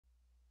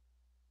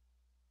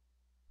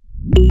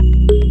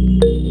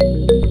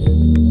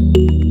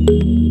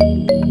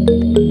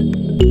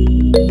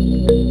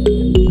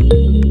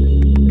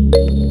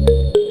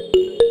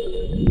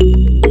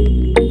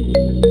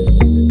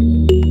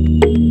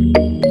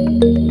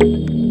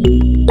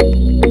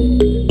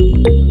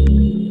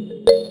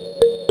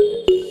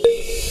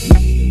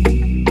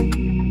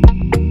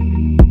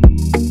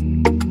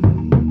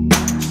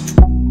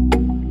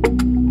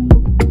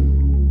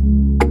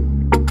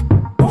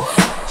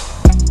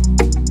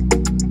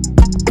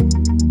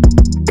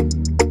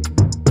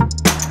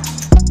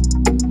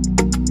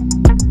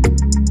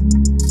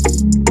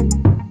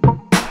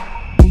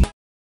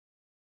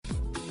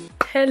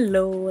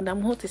Hello, and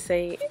I'm here to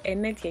say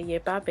ye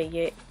baba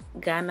ye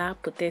Ghana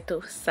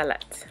potato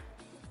salad.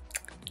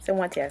 So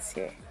what you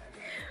say?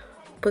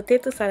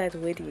 Potato salad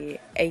with ye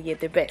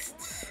the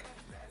best.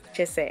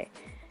 Just say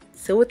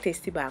so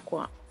tasty back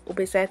one.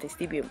 Ube say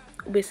tasty biom.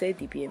 Ube say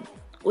di biom.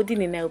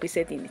 Udini na ube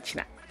say in the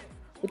china.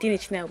 Udini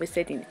china ube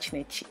say in the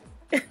chinachi.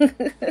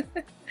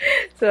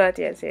 So what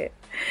you say?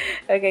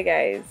 Okay,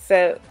 guys.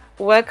 So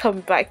welcome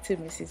back to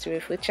Mrs.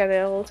 Refu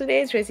channel.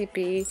 Today's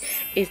recipe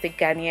is the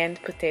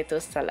Ghanaian potato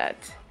salad.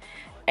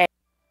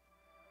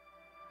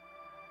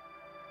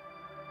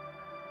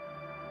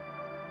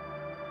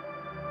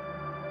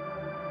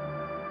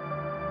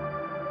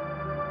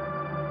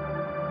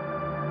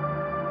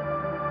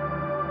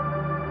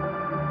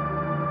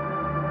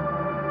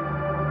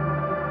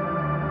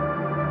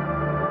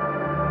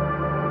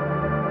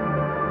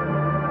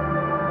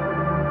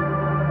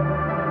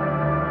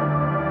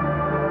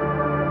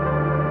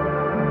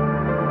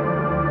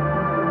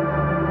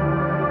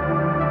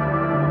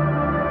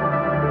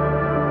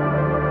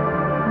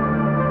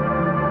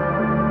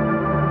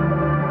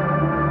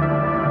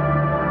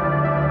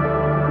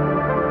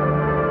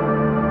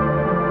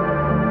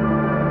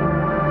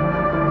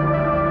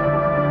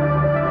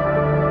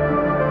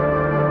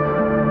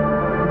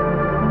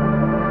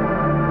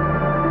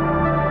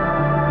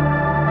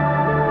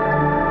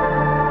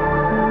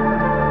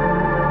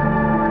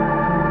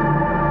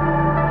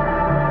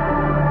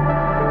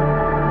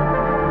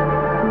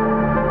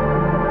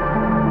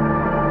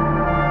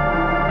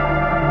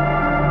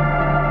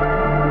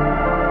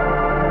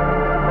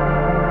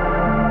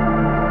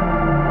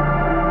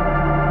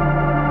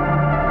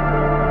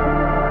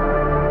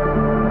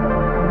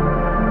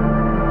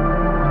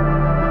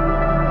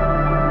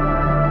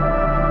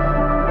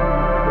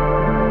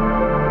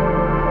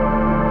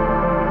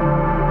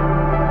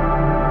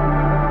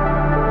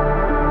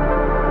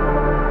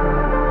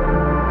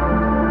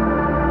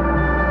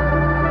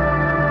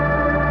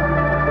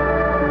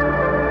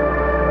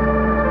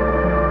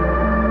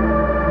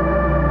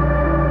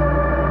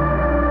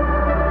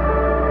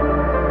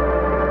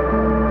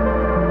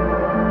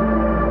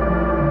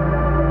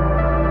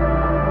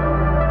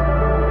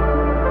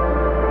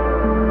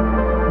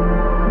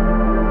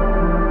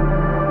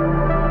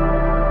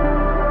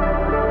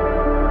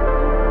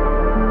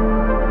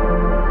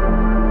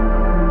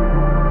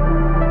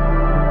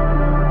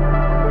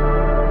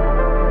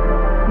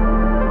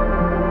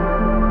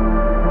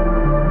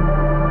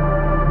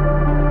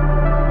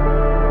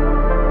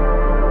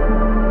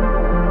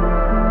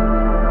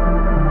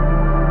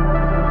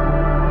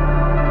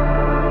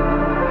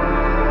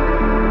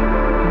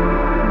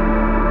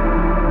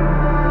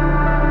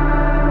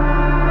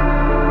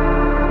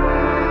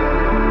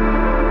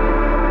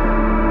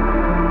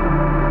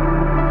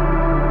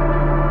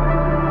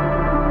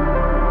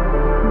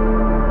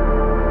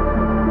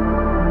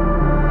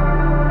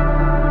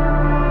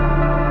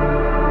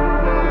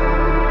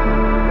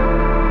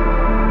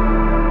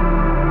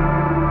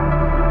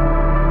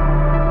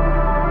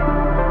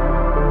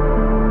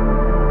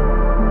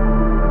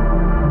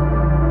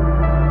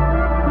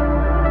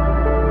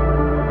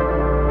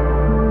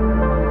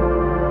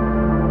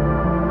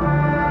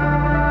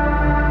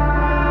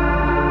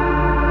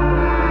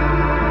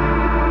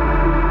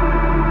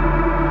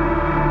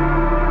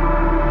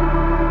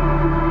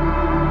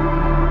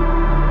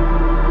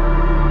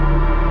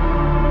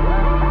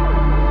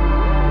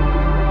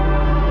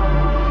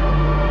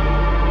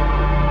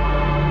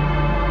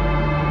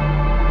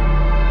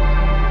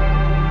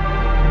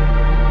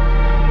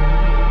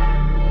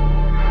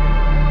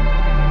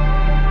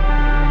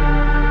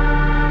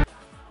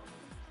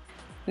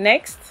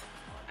 Next,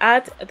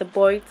 add the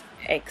boiled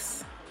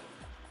eggs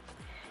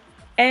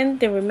and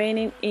the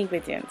remaining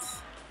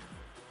ingredients.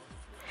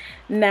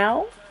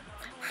 Now,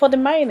 for the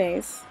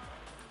mayonnaise,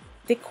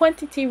 the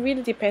quantity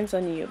really depends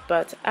on you,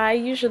 but I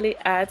usually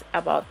add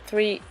about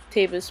 3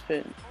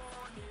 tablespoons,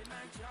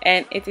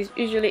 and it is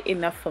usually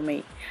enough for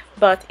me.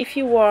 But if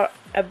you are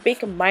a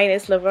big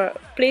mayonnaise lover,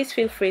 please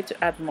feel free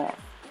to add more.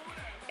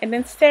 And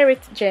then stir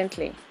it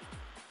gently.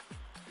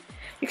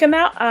 You can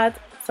now add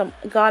some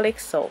garlic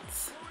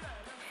salts.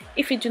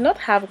 If you do not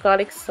have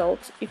garlic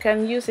salt, you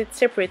can use it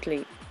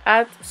separately.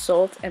 Add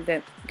salt and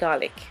then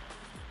garlic.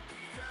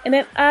 And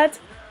then add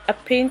a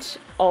pinch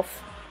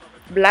of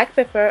black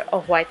pepper or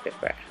white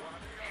pepper.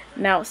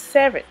 Now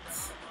serve it.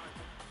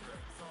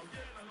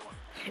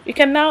 You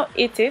can now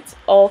eat it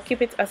or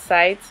keep it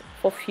aside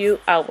for a few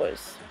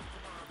hours.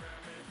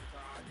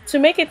 To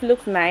make it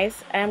look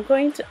nice, I am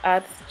going to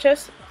add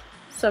just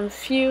some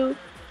few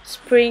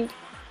spring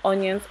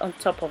onions on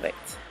top of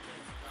it.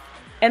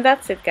 And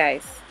that's it,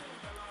 guys.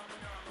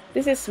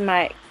 This is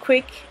my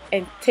quick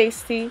and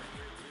tasty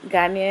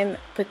Ghanaian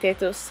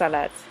potato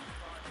salad.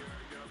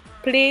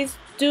 Please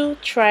do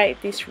try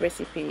this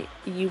recipe.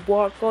 You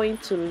are going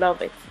to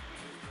love it.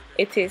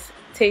 It is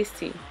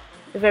tasty,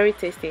 very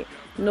tasty.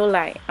 No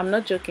lie, I'm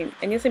not joking.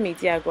 And you say me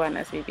dear go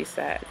as baby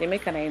sir. They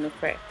make an no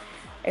cry.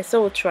 And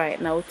so we'll try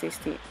now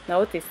tasty.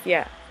 Now tasty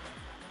yeah.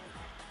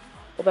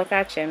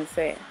 Obakache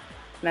say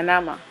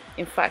Nanama.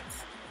 In fact,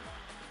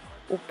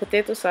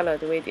 potato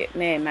salad with it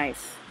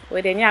nice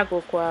with the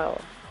nyago kwa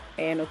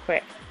and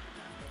okra.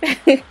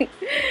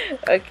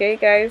 Okay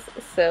guys,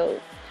 so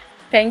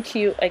thank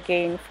you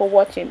again for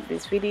watching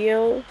this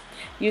video.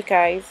 You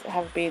guys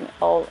have been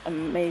all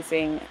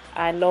amazing.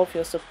 I love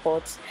your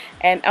support,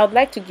 and I would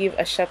like to give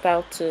a shout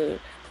out to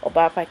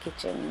Obapa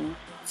Kitchen,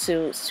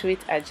 to Sweet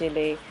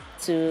Ajele,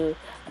 to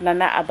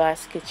Nana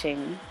Abbas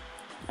Kitchen,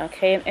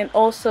 okay, and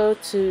also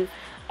to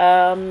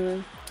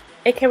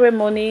Ekere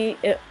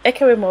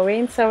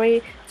Moraine,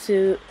 sorry,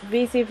 to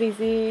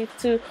Vizi,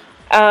 to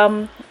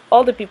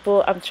all the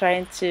people I'm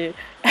trying to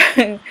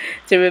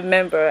to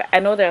remember. I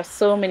know there are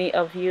so many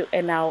of you,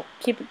 and I'll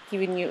keep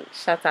giving you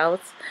shout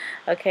outs.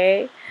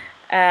 Okay,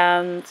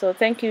 so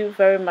thank you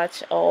very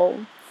much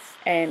all,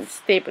 and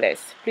stay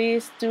blessed.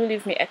 Please do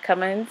leave me a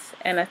comment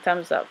and a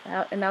thumbs up,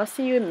 and I'll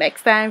see you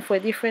next time for a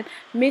different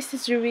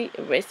Mrs. Yuri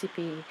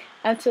recipe.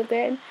 Until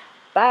then,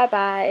 bye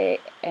bye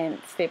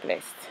and stay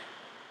blessed.